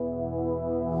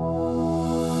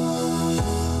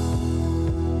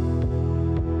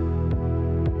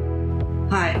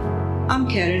I'm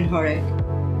Karen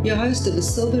Horek, your host of the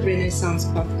Silver Renaissance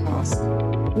podcast,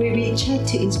 where we chat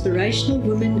to inspirational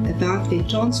women about their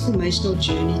transformational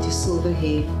journey to silver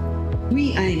hair.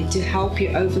 We aim to help you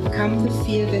overcome the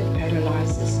fear that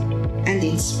paralyzes and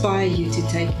inspire you to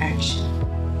take action.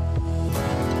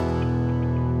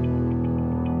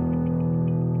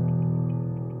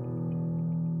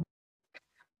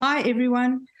 Hi,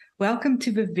 everyone. Welcome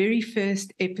to the very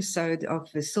first episode of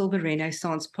the Silver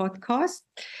Renaissance podcast.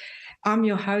 I'm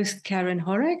your host, Karen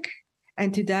Horek,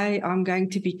 and today I'm going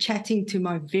to be chatting to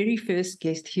my very first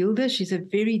guest, Hilde. She's a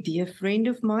very dear friend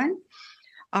of mine.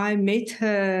 I met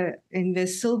her in the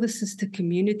Silver Sister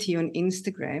community on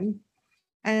Instagram,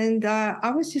 and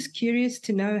I was just curious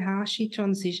to know how she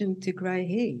transitioned to grey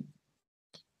hair.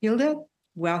 Hilde,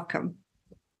 welcome.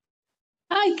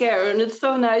 Hi, Karen. It's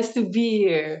so nice to be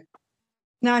here.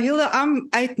 Now, Hilde, I'm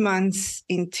 8 months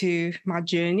into my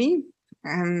journey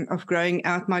of growing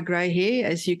out my grey hair.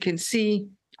 As you can see,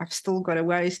 I've still got a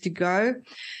ways to go.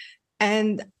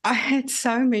 And I had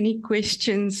so many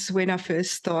questions when I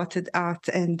first started out,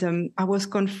 and I was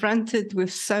confronted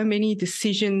with so many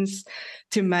decisions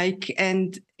to make,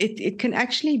 and it can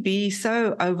actually be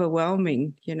so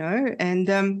overwhelming, you know.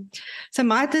 And so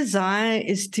my desire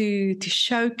is to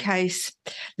showcase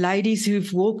ladies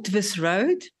who've walked this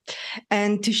road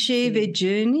and to share their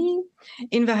journey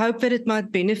in the hope that it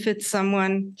might benefit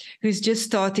someone who's just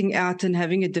starting out and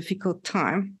having a difficult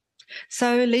time.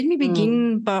 So let me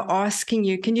begin by asking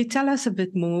you, can you tell us a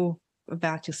bit more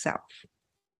about yourself?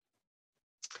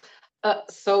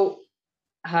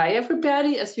 Hi,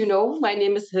 everybody. As you know, my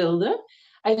name is Hilde.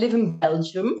 I live in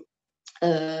Belgium,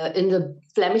 in the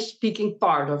Flemish-speaking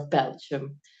part of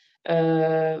Belgium.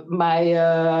 I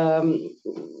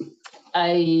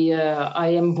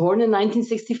am born in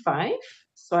 1965,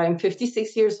 so I'm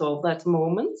 56 years old at the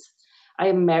moment. I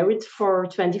am married for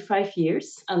 25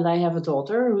 years, and I have a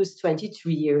daughter who's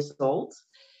 23 years old.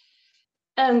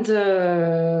 And,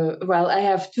 I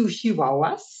have 2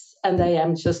 chihuahuas, and I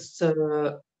am just,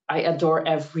 I adore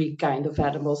every kind of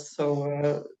animals.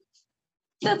 So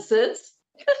that's it.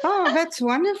 Oh, that's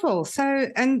wonderful. So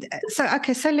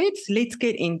let's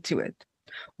get into it.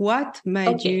 What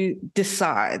made you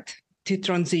decide to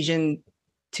transition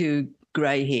to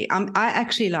grey hair? I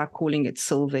actually like calling it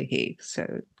silver hair,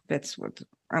 so that's what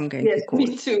I'm going to call it.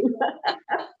 Yes, me too.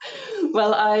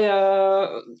 Well, I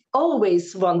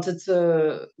always wanted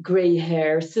grey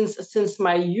hair since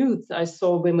my youth. I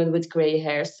saw women with grey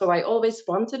hair, so I always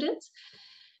wanted it.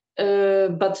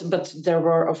 But there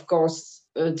were, of course,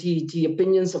 the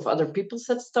opinions of other people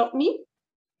that stopped me,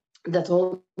 that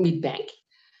held me back.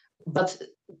 But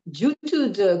due to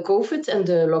the COVID and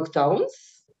the lockdowns,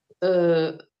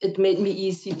 it made me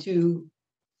easy to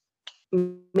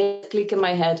make a click in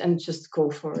my head and just go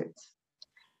for it.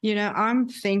 You know, I'm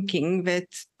thinking that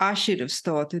I should have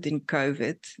started in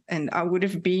COVID and I would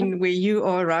have been where you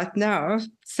are right now.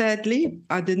 Sadly,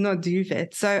 I did not do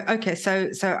that. So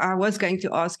I was going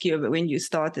to ask you about when you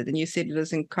started, and you said it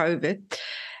was in COVID.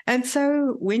 And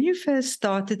so when you first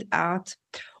started out,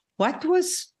 what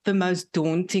was the most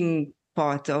daunting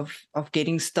part of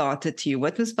getting started to you?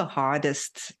 What was the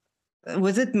hardest?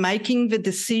 Was it making the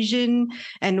decision,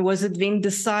 and was it then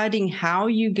deciding how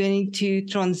you're going to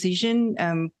transition?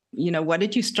 What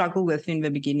did you struggle with in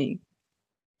the beginning?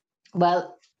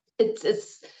 Well,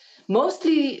 it's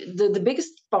mostly the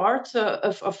biggest part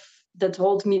of that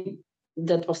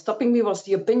was stopping me was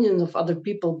the opinions of other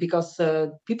people, because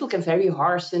people can very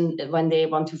harsh when they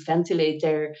want to ventilate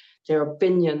their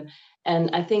opinion,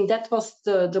 and I think that was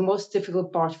the most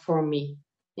difficult part for me.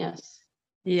 Yes.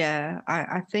 Yeah,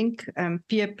 I think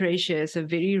peer pressure is a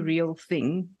very real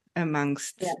thing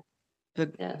amongst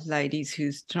the ladies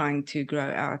who's trying to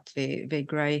grow out their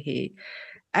grey hair.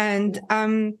 And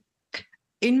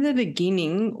in the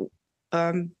beginning,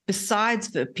 besides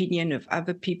the opinion of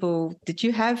other people, did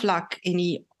you have like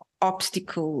any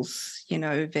obstacles,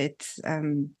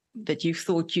 that you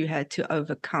thought you had to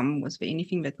overcome? Was there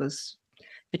anything that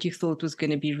you thought was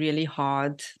going to be really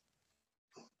hard?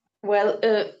 Well,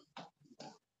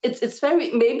 it's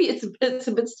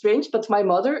a bit strange, but my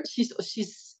mother,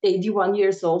 she's 81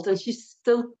 years old, and she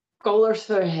still colors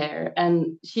her hair,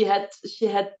 and she had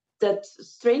that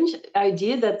strange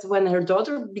idea that when her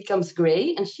daughter becomes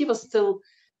gray, and she was still,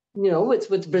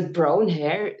 with brown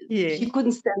hair, she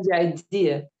couldn't stand the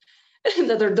idea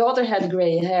that her daughter had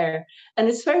gray hair, and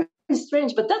it's very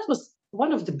strange. But that was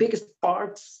one of the biggest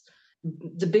parts,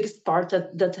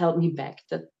 that held me back,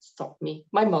 that stopped me.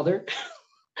 My mother.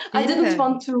 I didn't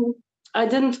want to.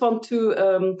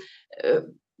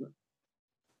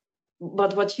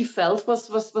 But what she felt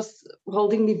was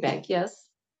holding me back. Yes.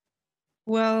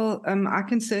 Well, I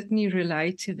can certainly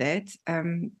relate to that.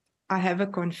 I have a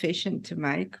confession to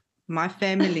make. My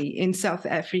family in South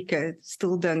Africa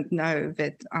still don't know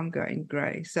that I'm going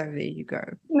grey. So there you go.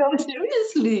 No,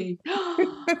 seriously.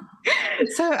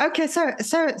 So okay,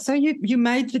 so you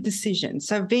made the decision.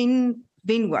 So then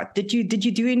what? Did you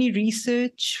do any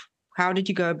research? How did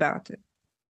you go about it?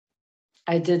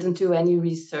 I didn't do any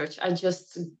research. I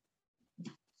just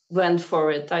went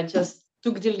for it. I just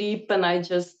took the leap and I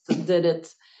just did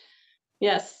it.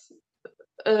 Yes.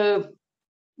 Uh,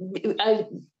 I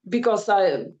because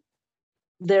I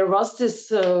there was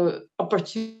this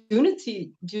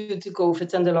opportunity due to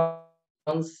COVID and the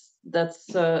lockdowns. That's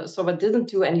so I didn't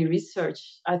do any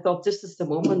research. I thought this is the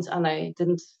moment, and I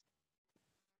didn't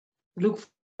look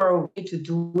for a way to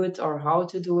do it or how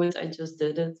to do it. I just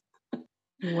did it.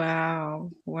 Wow,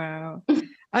 wow.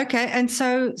 Okay, and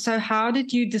so how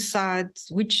did you decide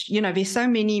which, there's so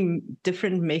many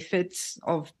different methods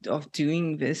of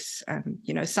doing this.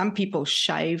 Some people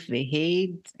shave their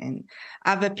head and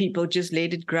other people just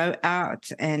let it grow out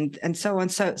and so on.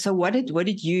 So what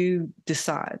did you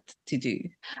decide to do?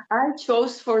 I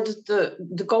chose for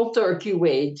the cold turkey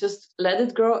way. Just let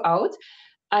it grow out.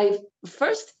 I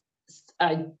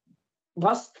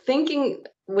was thinking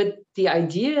with the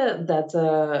idea that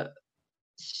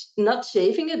not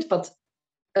shaving it, but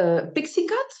pixie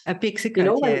cut. A pixie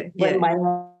cut, when my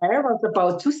hair was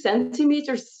about 2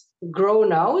 centimeters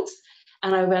grown out,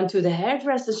 and I went to the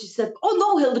hairdresser, she said, "Oh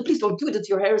no, Hilde, please don't do that.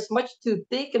 Your hair is much too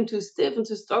thick and too stiff and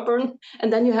too stubborn,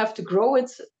 and then you have to grow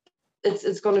it.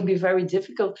 It's going to be very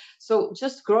difficult." So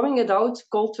just growing it out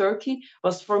cold turkey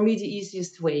was for me the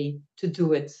easiest way to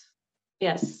do it.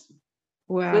 Yes,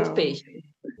 with Wow. patience.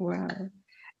 Wow.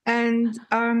 And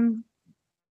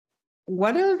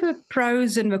what are the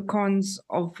pros and the cons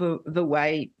of the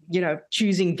way,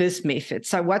 choosing this method?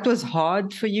 So what was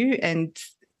hard for you and,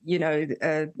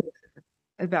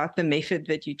 about the method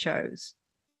that you chose?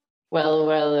 Well,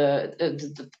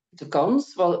 the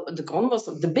cons. Well,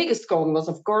 the biggest con was,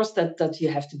 of course, that you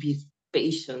have to be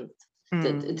patient.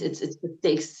 That it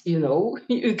takes,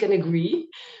 you can agree.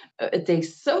 It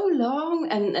takes so long,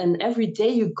 and every day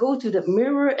you go to the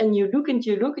mirror and you look and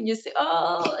you look and you say,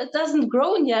 "Oh, it hasn't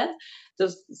grown yet."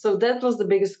 So that was the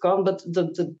biggest con. But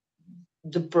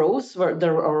the pros were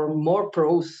there are more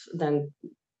pros than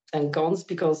cons,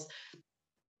 because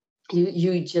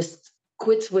you just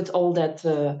quit with all that.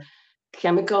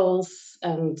 Chemicals,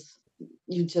 and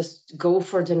you just go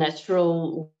for the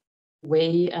natural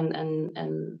way,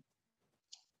 and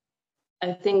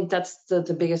I think that's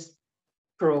the biggest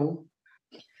pro.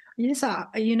 Yes, I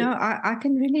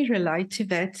can really relate to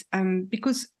that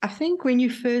because I think when you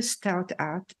first start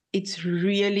out, it's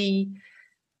really,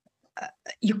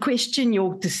 you question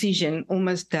your decision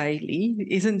almost daily.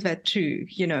 Isn't that true?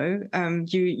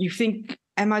 You think,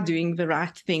 am I doing the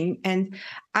right thing? And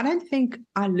I don't think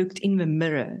I looked in the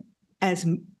mirror as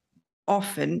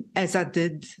often as I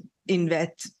did in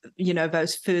that,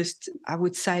 those first, I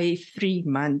would say 3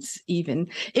 months even.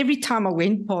 Every time I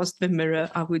went past the mirror,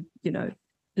 I would,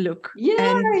 look.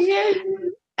 Yeah, yeah.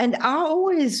 And I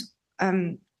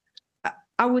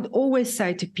would always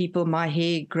say to people, my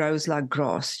hair grows like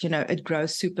grass, it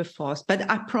grows super fast. But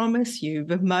I promise you,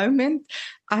 the moment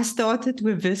I started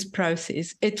with this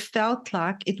process, it felt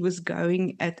like it was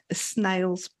going at a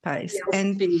snail's pace. Yes,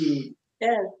 And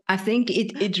yeah. I think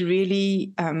it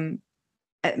really,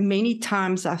 many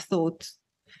times I thought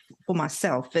for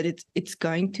myself that it's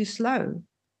going too slow.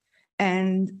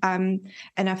 And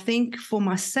I think for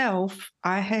myself,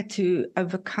 I had to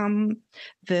overcome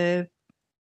the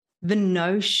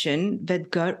notion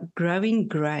that growing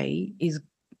grey is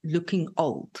looking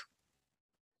old.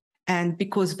 And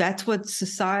because that's what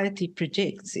society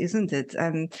projects, isn't it?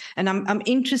 And I'm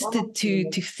interested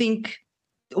to think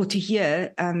or to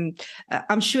hear.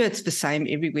 I'm sure it's the same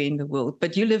everywhere in the world,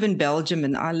 but you live in Belgium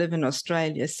and I live in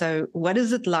Australia. So what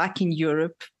is it like in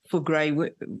Europe for grey,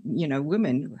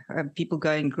 women, people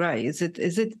going grey? Is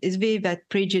there that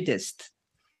prejudiced?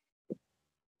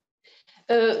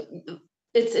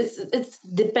 It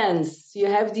depends. You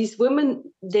have these women,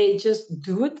 they just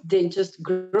do it, they just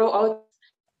grow out,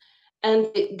 and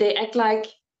they act like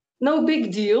no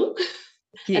big deal.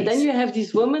 Yes. And then you have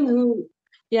these women who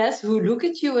look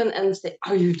at you and say,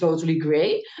 "Are you totally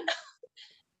grey?"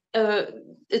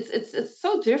 It's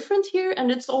so different here,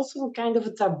 and it's also kind of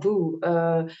a taboo.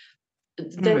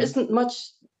 There isn't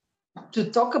much to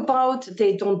talk about.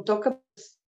 They don't talk about.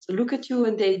 Look at you,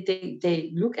 and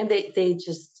they look, and they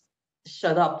just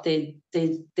shut up. They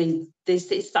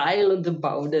stay silent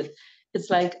about it. It's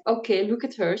like, okay, look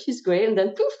at her, she's great, and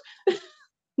then poof,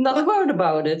 not a word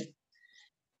about it.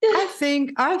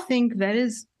 I think that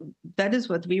is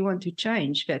what we want to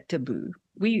change, that taboo.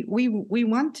 We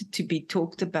want it to be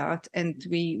talked about, and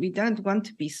we don't want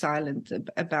to be silent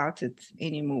about it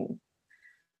anymore.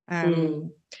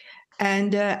 And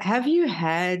have you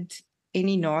had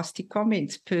any nasty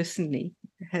comments personally?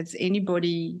 Has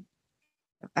anybody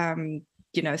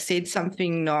said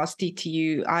something nasty to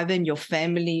you, either in your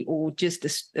family or just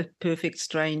a perfect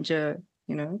stranger,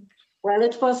 Well,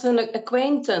 it was an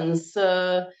acquaintance.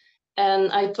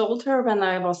 And I told her when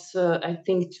I was, I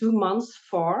think, 2 months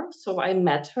far. So I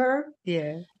met her.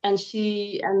 Yeah. And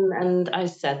I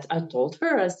told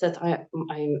her, I said, I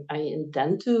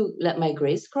intend to let my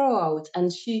grace grow out.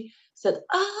 And she said,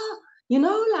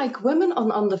 like women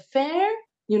on the fair,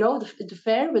 the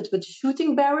fair with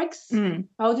shooting barracks.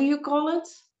 How do you call it?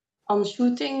 On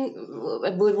shooting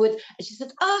with she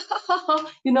said,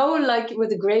 like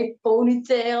with a great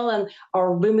ponytail, and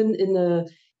our women in the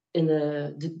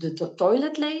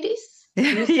toilet ladies. Do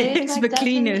you say yes, it like the that?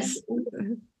 cleaners.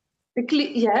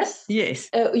 Yes. Yes.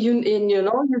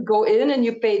 You go in and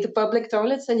you pay the public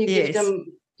toilets and you give them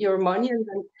your money, and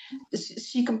then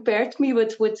she compared me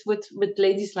with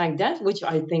ladies like that, which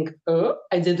I think,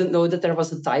 I didn't know that there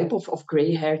was a type of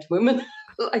gray-haired women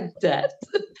like that.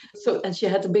 So, and she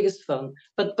had the biggest fun,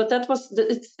 but that was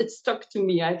it stuck to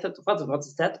me. I thought, what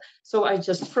is that? So I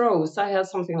just froze. I had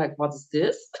something like, what is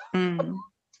this?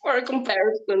 For a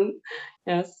comparison.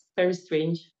 Yes, very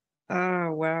strange.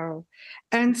 Oh, wow.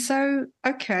 And so,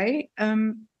 okay,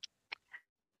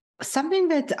 something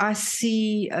that I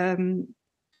see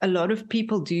a lot of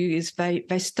people do is they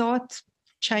start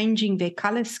changing their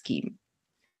color scheme.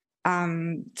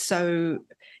 So,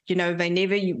 they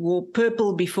never wore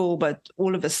purple before, but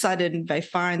all of a sudden they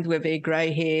find with their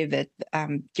gray hair that,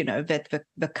 that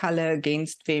the color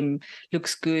against them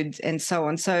looks good and so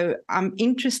on. So I'm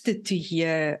interested to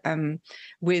hear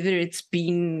whether it's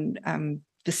been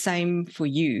the same for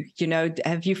you.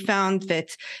 Have you found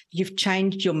that you've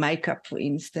changed your makeup, for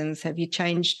instance? Have you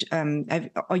changed,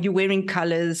 are you wearing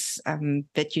colors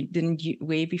that you didn't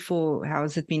wear before? How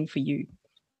has it been for you?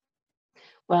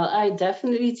 Well, I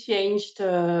definitely changed,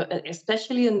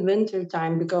 especially in winter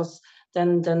time, because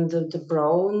then the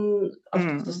brown of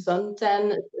the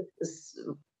suntan is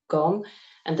gone,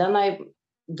 and then I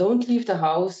don't leave the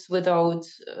house without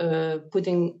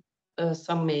putting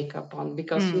some makeup on,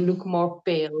 because you look more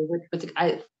pale.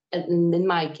 In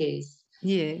my case,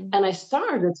 yeah, and I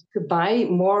started to buy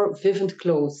more vivid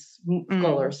clothes,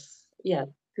 colors. Yeah,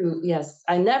 yes.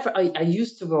 I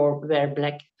used to wear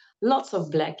black, lots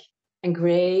of black and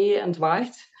gray and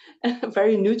white,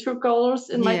 very neutral colors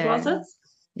in my closet.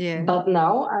 Yeah. But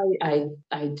now I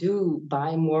do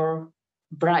buy more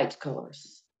bright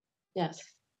colors. Yes.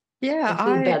 Yeah, I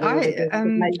feel better with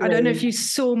my I don't know gray. if you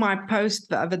saw my post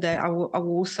the other day. I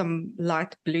wore some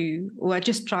light blue, or I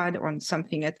just tried on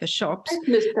something at the shops. I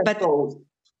missed that cold.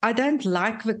 I don't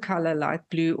like the color light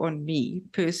blue on me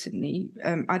personally.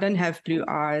 I don't have blue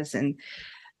eyes,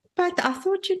 but I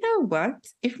thought, you know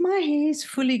what? If my hair is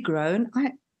fully grown,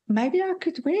 maybe I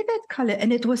could wear that color.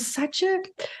 And it was such a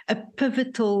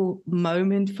pivotal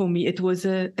moment for me. It was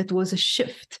a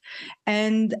shift.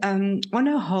 And on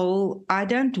a whole, I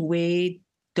don't wear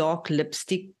dark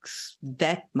lipsticks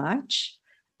that much.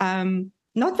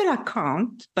 Not that I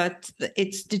can't, but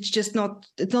it's just not,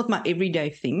 it's not my everyday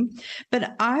thing.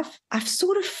 But I've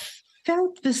sort of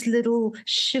felt this little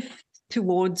shift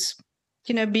towards,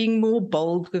 being more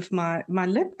bold with my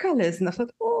lip colors. And I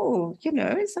thought,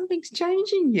 something's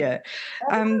changing here.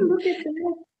 Look at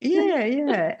that.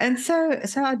 Yeah. And so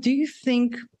I do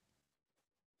think,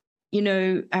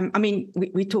 I mean,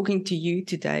 we're talking to you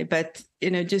today, but,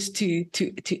 just to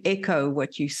echo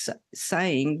what you're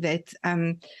saying, that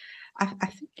I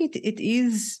think it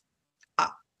is,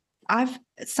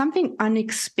 something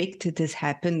unexpected has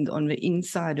happened on the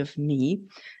inside of me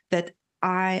that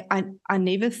I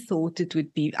never thought it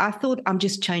would be. I thought I'm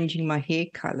just changing my hair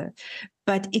color,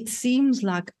 but it seems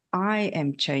like I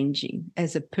am changing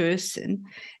as a person.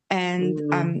 And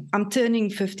I'm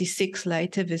turning 56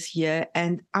 later this year,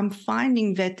 and I'm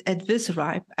finding that at this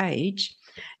ripe age,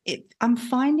 I'm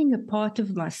finding a part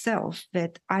of myself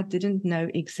that I didn't know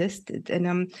existed.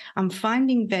 And I'm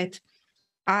finding that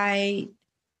I've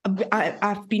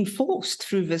been forced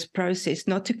through this process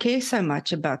not to care so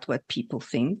much about what people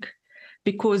think,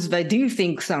 because they do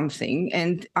think something,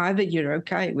 and either you're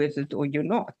okay with it or you're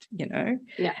not, Yeah.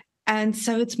 And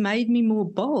so it's made me more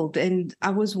bold. And I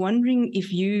was wondering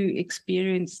if you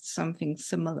experienced something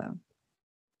similar.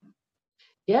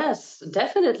 Yes,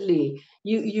 definitely.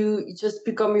 You just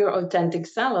become your authentic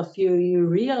self. You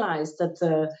realize that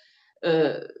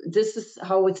this is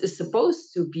how it is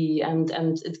supposed to be, and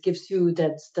it gives you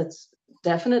that's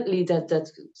definitely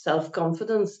that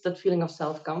self-confidence, that feeling of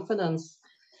self-confidence.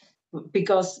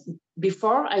 Because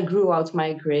before I grew out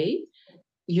my gray,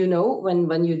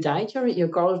 when you dyed you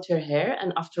colored your hair,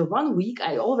 and after 1 week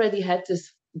I already had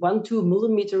this 1-2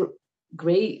 millimeter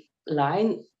gray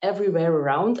line everywhere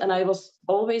around, and I was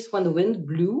always, when the wind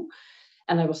blew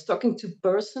and I was talking to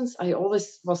persons, I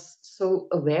always was so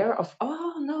aware of,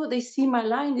 oh no, they see my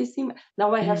line, they see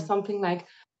now I have something like,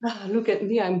 look at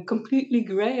me, I'm completely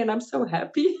gray and I'm so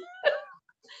happy.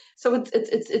 So it's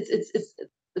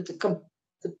the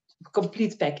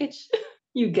complete package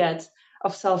you get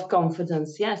of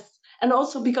self-confidence, yes. And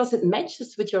also because it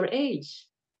matches with your age.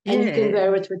 And you can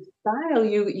wear it with style.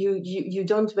 You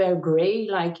don't wear gray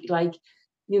like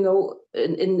in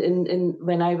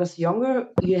when I was younger,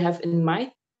 you have in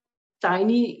my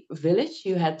tiny village,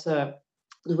 you had the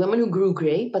women who grew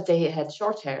gray, but they had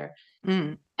short hair.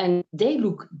 And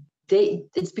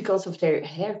it's because of their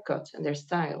haircut and their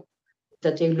style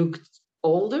that they looked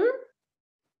older.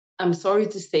 I'm sorry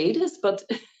to say this, but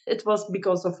it was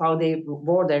because of how they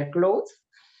wore their clothes.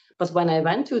 But when I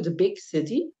went to the big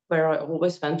city, where I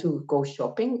always went to go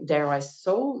shopping, there I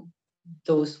saw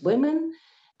those women,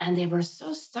 and they were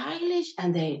so stylish,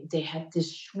 and they had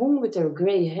this schwung with their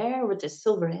gray hair, with their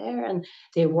silver hair, and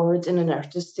they wore it in an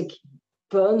artistic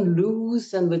bun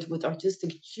loose and with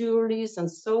artistic jewelries,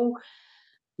 and so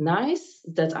nice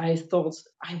that I thought,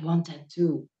 I want that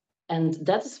too. And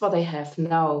that is what I have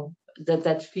now,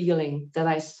 that feeling that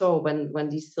I saw when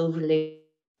these silver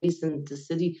ladies in the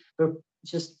city were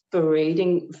just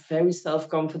parading, very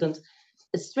self-confident.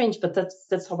 It's strange, but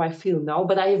that's how I feel now.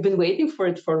 But I have been waiting for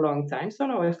it for a long time, so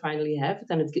now I finally have it,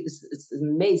 and it's an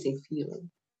amazing feeling.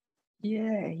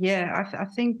 Yeah. I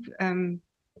think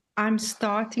I'm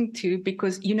starting to,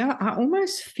 because I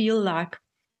almost feel like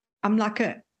I'm like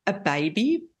a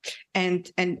baby,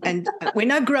 and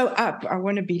when I grow up, I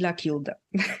want to be like Hilde.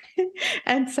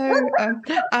 And so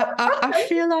I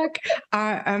feel like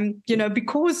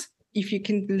because if you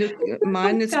can look,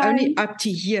 mine is only up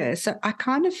to here, so I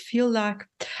kind of feel like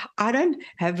I don't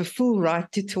have a full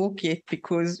right to talk yet,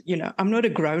 because I'm not a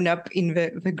grown up in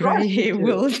the grey hair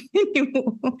world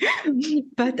anymore.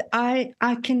 But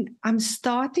I'm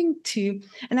starting to,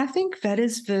 and I think that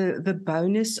is the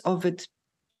bonus of it.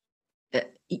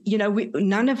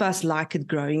 None of us like it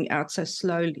growing out so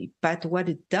slowly, but what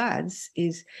it does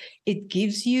is it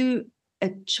gives you a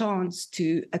chance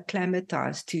to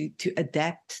acclimatize, to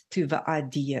adapt to the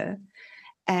idea.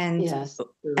 And yes,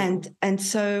 and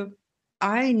so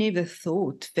I never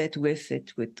thought that with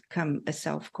it would come a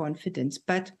self-confidence,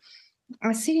 but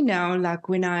I see now, like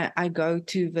when I go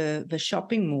to the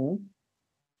shopping mall,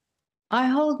 I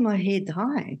hold my head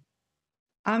high.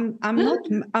 I'm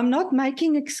not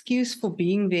making excuse for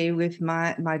being there with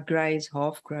my grays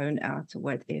half grown out or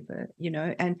whatever,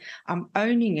 and I'm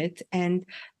owning it. And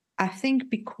I think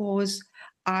because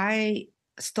I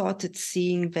started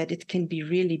seeing that it can be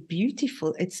really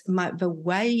beautiful, it's the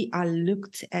way I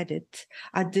looked at it.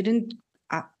 I didn't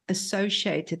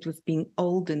associate it with being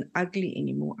old and ugly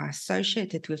anymore. I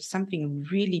associate it with something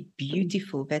really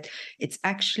beautiful, that it's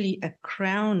actually a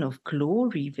crown of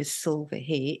glory with silver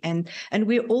hair. And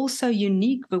we're also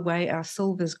unique the way our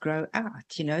silvers grow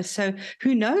out, so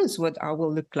who knows what I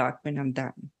will look like when I'm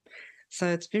done. So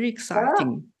it's very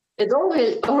exciting. It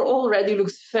already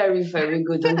looks very, very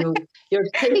good, and your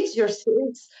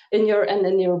shades in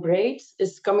your braids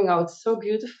is coming out so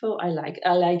beautiful. I like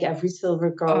every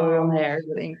silver color on hair.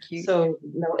 Thank you. So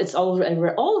no,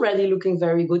 we're already looking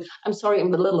very good. I'm sorry,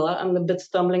 I'm a bit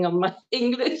stumbling on my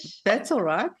English. That's all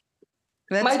right.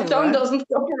 My tongue doesn't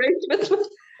cooperate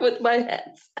with my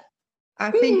head. I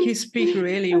think you speak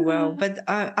really well, but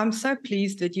I'm so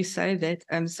pleased that you say that.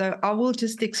 So I will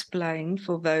just explain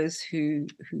for those who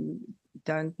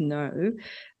don't know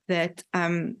that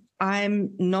I'm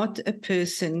not a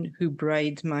person who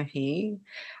braids my hair.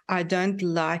 I don't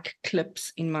like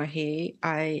clips in my hair.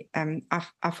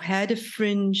 I've had a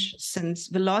fringe since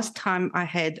the last time I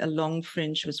had a long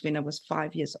fringe was when I was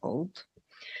 5 years old.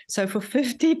 So for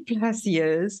 50 plus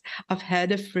years, I've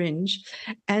had a fringe.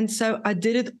 And so I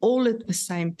did it all at the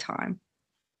same time.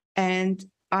 And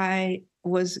I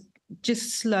was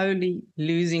just slowly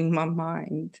losing my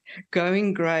mind,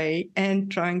 going gray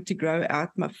and trying to grow out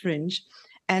my fringe.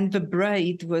 And the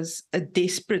braid was a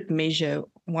desperate measure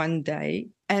one day.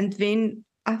 And then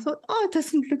I thought, it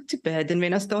doesn't look too bad. And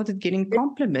then I started getting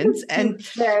compliments. And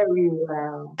very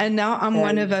well. And now I'm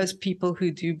one of those people who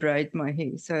do braid my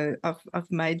hair. So I've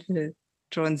made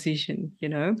transition, you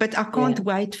know. But I Yeah. can't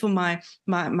wait for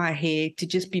my hair to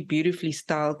just be beautifully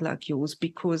styled like yours,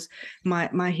 because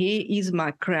my hair is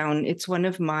my crown. It's one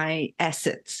of my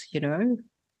assets, you know.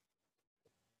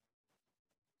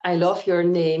 I love your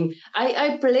name.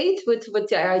 I played with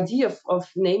the idea of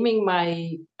naming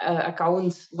my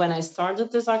account when I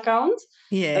started this account,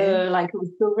 Yeah. like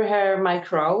silver hair, my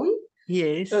crown.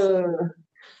 Yes.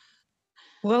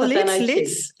 Well, But then let's I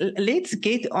changed. let's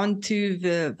get onto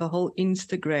the whole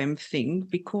Instagram thing,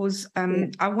 because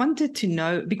Yeah. I wanted to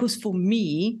know, because for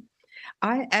me,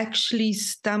 I actually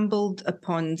stumbled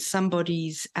upon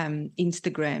somebody's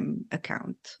Instagram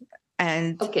account,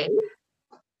 and Okay.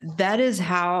 that is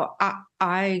how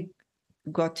I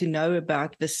got to know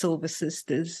about the Silver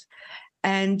Sisters.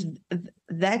 And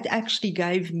that actually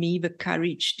gave me the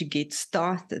courage to get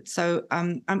started. So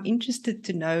I'm interested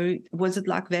to know, was it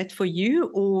like that for you,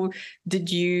 or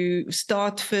did you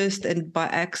start first and by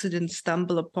accident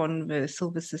stumble upon the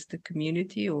Silver Sister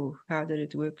community, or how did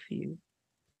it work for you?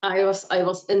 I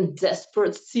was in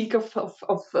desperate seek of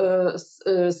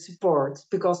support,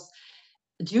 because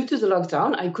due to the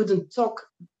lockdown, I couldn't talk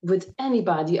with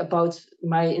anybody about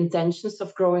my intentions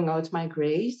of growing out my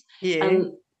grays, Yeah.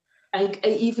 and I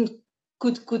even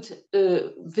could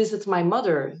visit my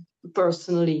mother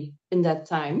personally in that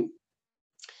time.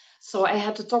 So I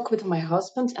had to talk with my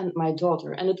husband and my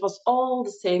daughter, and it was all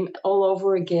the same all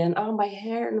over again. Oh, my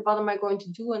hair, and what am I going to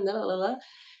do? And la la la.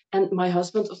 And my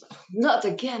husband was, "Oh, not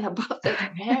again about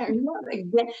that hair, not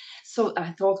again." So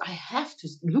I thought I have to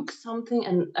look something,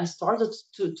 and I started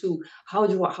to how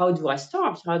do I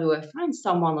start? How do I find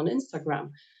someone on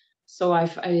Instagram? So I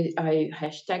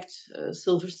hashtagged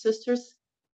Silver Sisters,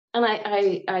 and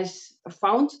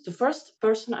found the first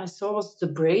person I saw was the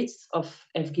braids of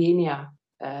Evgenia.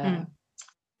 Uh, Mm.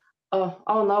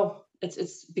 oh no,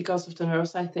 it's because of the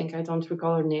nurse. I think I don't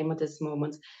recall her name at this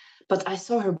moment, but I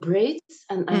saw her braids,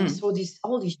 and I Mm. saw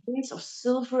all these shades of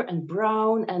silver and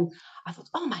brown, and I thought,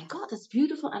 oh my god, that's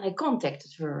beautiful. And I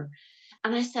contacted her,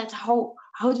 and I said, how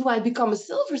do I become a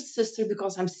Silver Sister,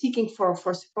 because I'm seeking for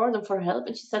support and for help?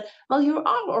 And she said, well, you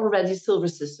are already Silver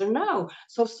Sister now,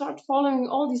 so start following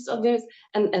all these others.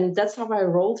 And that's how I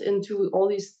rolled into all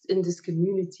these in this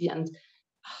community. And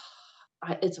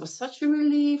it was such a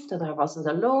relief that I wasn't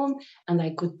alone, and I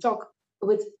could talk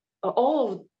with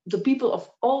all the people of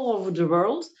all over the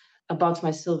world about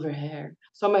my silver hair.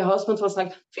 So my husband was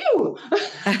like, phew,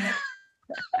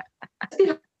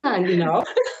 behind, you know.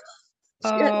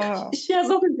 Oh, She has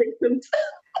other victims.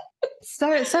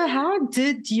 so how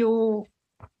did your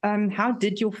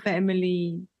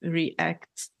family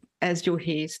react as your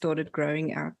hair started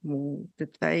growing out more?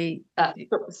 Did they?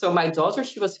 So my daughter,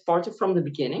 she was supportive from the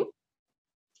beginning.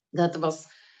 That was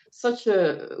such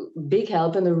a big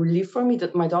help and a relief for me,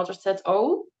 that my daughter said,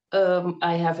 oh,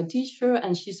 I have a teacher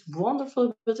and she's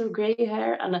wonderful with her gray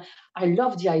hair, and I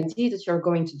love the idea that you're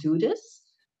going to do this.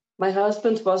 My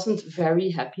husband wasn't very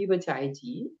happy with the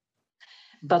idea,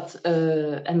 but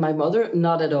and my mother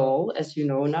not at all, as you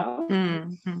know now.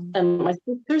 Mm-hmm. And my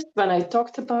sisters, when I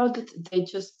talked about it, they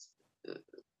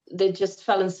just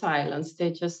fell in silence.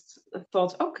 They just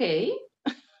thought, okay,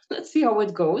 let's see how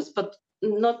it goes, but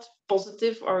not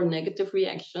positive or negative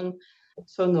reaction.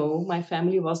 So no, my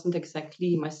family wasn't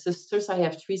exactly. My sisters, I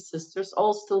have three sisters,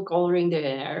 all still coloring their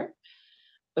hair.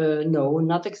 No,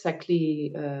 not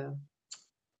exactly.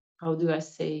 How do I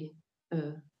say?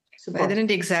 They Supportive.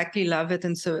 didn't exactly love it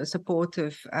and so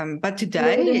supportive. But No, there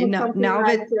today, was something now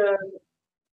like. that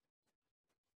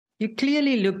you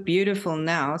clearly look beautiful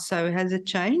now, so has it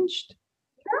changed?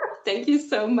 Thank you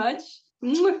so much.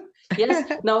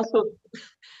 Yes. Now,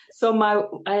 so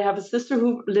I have a sister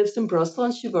who lives in Brussels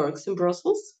and she works in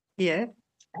Brussels. Yeah.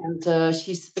 And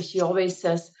she always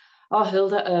says, "Oh,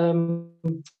 Hilde,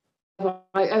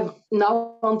 I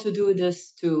now want to do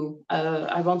this too.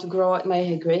 I want to grow out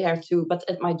my gray hair too. But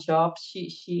at my job,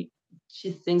 she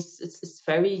thinks it's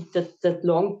very that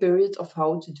long period of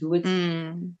how to do it,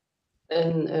 Mm.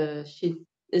 and she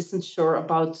isn't sure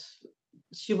about.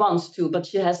 She wants to, but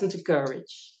she hasn't the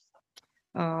courage."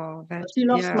 Oh, But that's she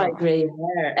loves yeah. my gray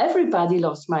hair. Everybody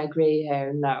loves my gray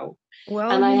hair now. Well,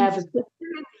 And I have a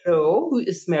sister-in-law who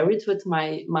is married with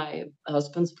my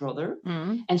husband's brother.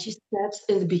 Mm. And she said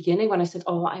in the beginning, when I said,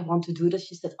 "Oh, I want to do this,"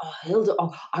 she said, "Oh, Hilde,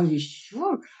 oh, are you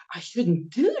sure? I shouldn't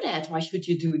do that. Why should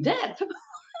you do that?"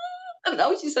 And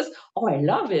now she says, "Oh, I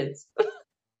love it."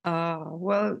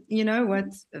 Well, you know what?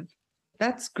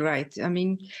 That's great. I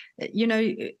mean,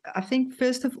 I think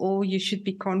first of all, you should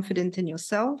be confident in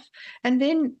yourself. And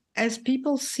then as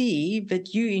people see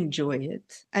that you enjoy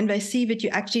it and they see that you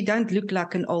actually don't look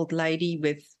like an old lady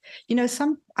with,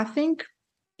 I think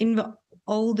in the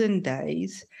olden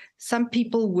days, some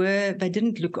people they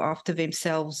didn't look after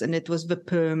themselves, and it was the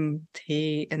perm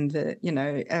hair and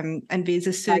and there's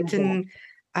a certain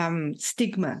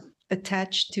stigma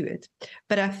attached to it.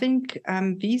 But I think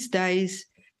these days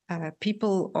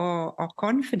people are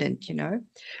confident,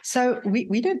 So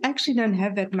we don't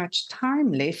have that much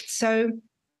time left. So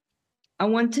I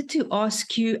wanted to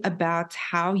ask you about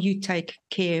how you take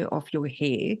care of your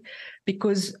hair,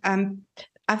 because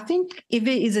I think if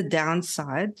there is a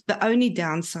downside, the only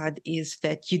downside is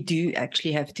that you do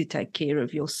actually have to take care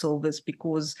of your silvers,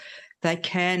 because they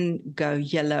can go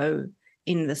yellow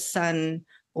in the sun,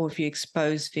 or if you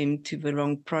expose them to the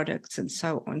wrong products and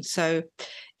so on. So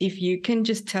if you can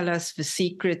just tell us the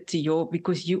secret to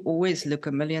because you always look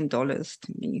 $1 million to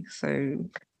me. So.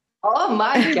 Oh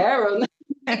my, Karen.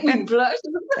 Make me blush.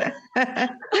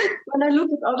 When I look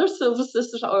at other silver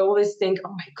sisters, I always think,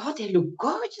 oh my God, they look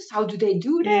gorgeous. How do they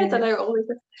do that? Yes. And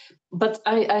but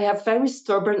I have very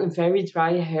stubborn and very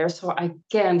dry hair, so I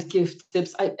can't give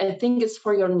tips. I think it's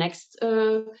for your next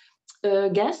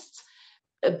guest,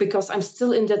 because I'm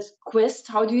still in that quest.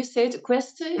 How do you say it?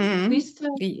 Quest? Quest?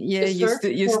 Yeah,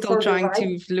 you're still trying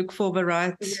to look for the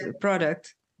right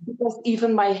product. Because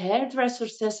even my hairdresser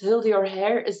says, Hilde, your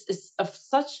hair is of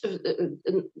such a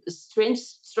strange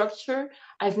structure.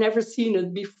 I've never seen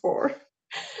it before.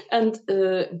 And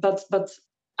but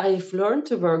I've learned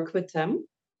to work with them.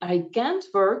 I can't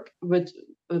work with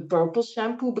purple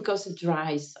shampoo because it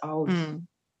dries out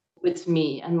with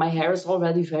me, and my hair is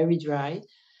already very dry.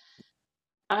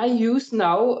 I use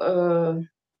now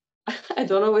I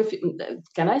don't know if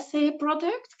can I say a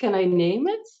product? Can I name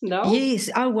it? No. Yes,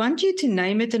 I want you to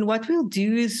name it, and what we'll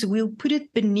do is we'll put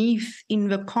it beneath in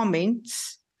the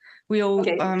comments. We'll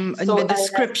in the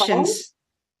descriptions.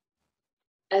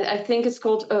 I think it's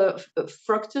called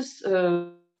fructus.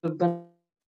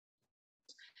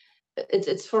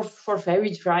 It's for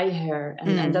very dry hair,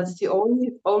 and that's the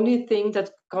only thing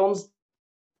that comes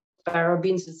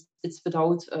parabens. It's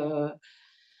without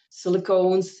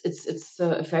silicones. It's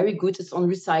very good. It's on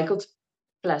recycled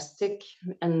plastic,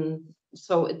 and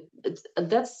so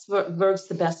that's what works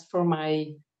the best for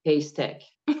my haystack.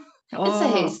 It's a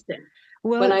haystack.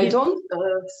 Well, when I don't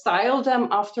style them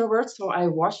afterwards, so I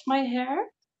wash my hair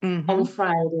on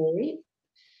Friday,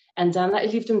 and then I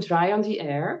leave them dry on the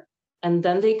air, and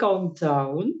then they calm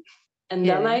down, and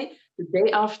then the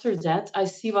day after that I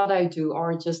see what I do,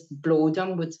 or just blow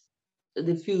them with the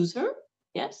diffuser.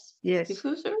 Yes.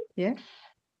 Diffuser. Yeah.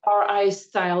 Or I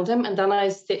style them, and then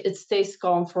it stays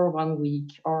calm for 1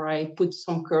 week, or I put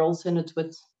some curls in it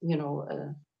with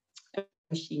a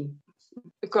machine,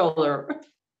 a curler.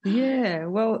 Yeah,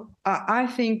 well, I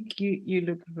think you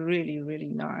look really, really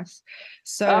nice.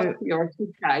 So you're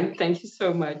too kind. Thank you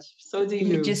so much. So do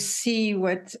you. Just see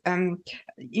what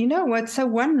you know what. So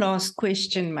one last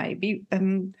question, maybe.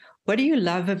 What do you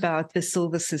love about the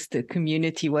Silver Sister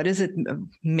community? What has it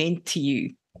meant to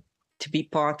you to be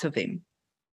part of them?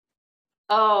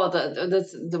 Oh,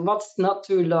 that's what's not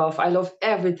to love. I love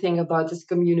everything about this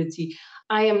community.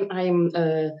 I am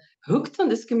hooked on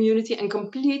this community, and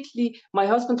completely. My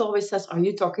husband always says, "Are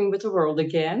you talking with the world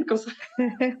again?" Because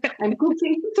I'm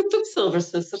cooking to Silver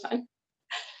Sisters.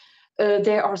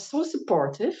 They are so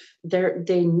supportive.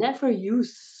 They never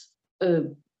use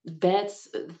bad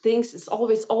things. It's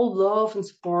always all love and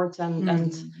support,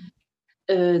 and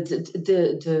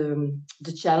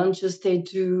the challenges they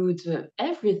do,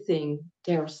 everything.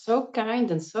 They are so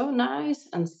kind and so nice.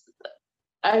 And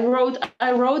I wrote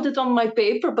it on my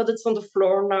paper, but it's on the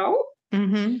floor now.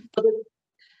 But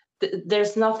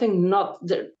there's nothing not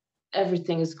there.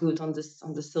 Everything is good on the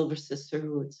Silver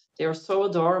Sisterhood. They are so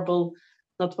adorable.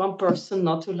 Not one person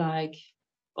not to like.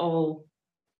 All.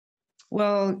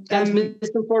 Well, can't miss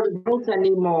them for the world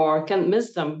anymore. Can't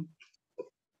miss them.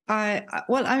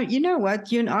 You know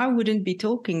what? You and I wouldn't be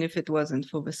talking if it wasn't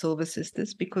for the Silver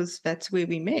Sisters, because that's where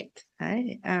we met.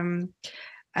 Hey?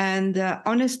 And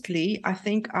honestly, I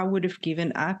think I would have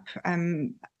given up.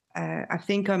 I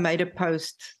think I made a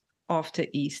post after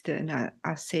Easter, and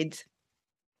I said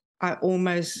I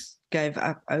almost gave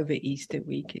up over Easter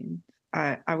weekend.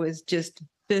 I was just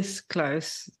this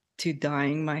close to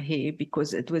dyeing my hair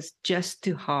because it was just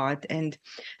too hard. And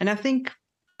I think,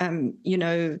 God, you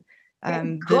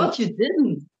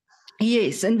didn't.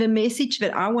 Yes, and the message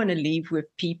that I want to leave with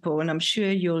people, and I'm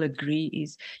sure you'll agree,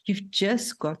 is you've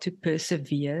just got to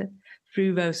persevere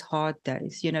through those hard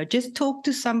days. Just talk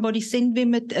to somebody, send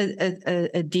them a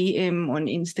DM on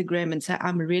Instagram and say,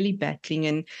 I'm really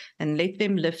battling, and let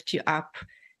them lift you up,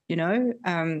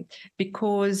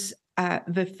 because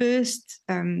the first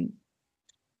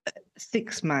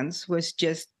 6 months was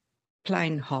just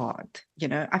plain hard.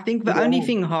 I think the only Yeah.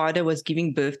 thing harder was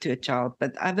giving birth to a child,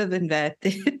 but other than that,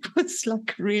 it was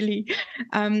like really,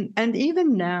 and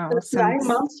even now, That's 9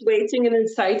 months waiting and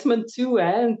excitement too,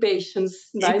 and patience.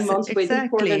 9 months waiting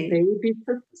for their exactly. baby.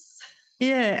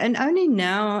 Yeah, and only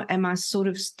now am I sort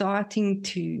of starting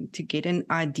to get an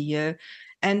idea.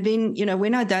 And then,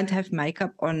 when I don't have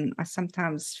makeup on, I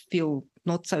sometimes feel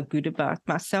not so good about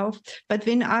myself. But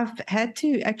then I've had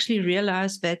to actually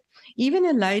realize that even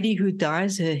a lady who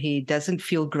dyes her hair doesn't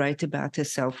feel great about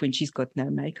herself when she's got no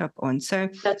makeup on. So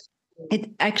That's it's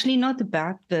actually not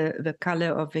about the color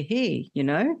of the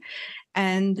hair.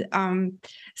 And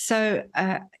so,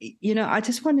 I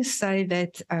just want to say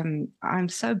that I'm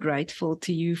so grateful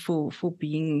to you for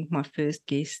being my first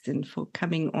guest and for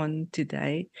coming on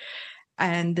today.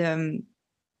 And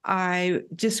I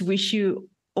just wish you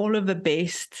all of the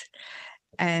best.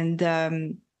 And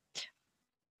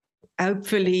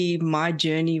hopefully my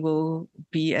journey will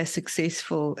be as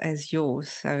successful as yours.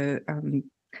 So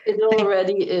it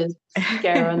already is,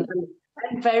 Karen. And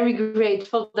I'm very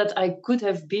grateful that I could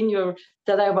have been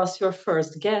that I was your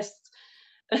first guest.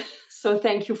 So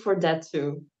thank you for that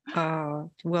too.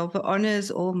 Well, the honor is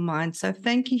all mine. So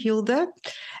thank you, Hilde.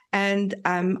 And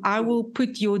I will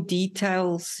put your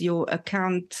details, your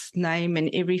account name and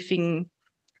everything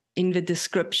in the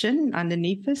description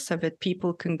underneath this so that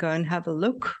people can go and have a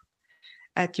look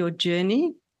at your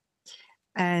journey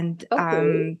and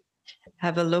Okay.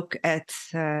 have a look at,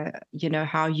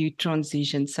 how you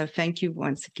transition. So thank you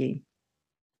once again.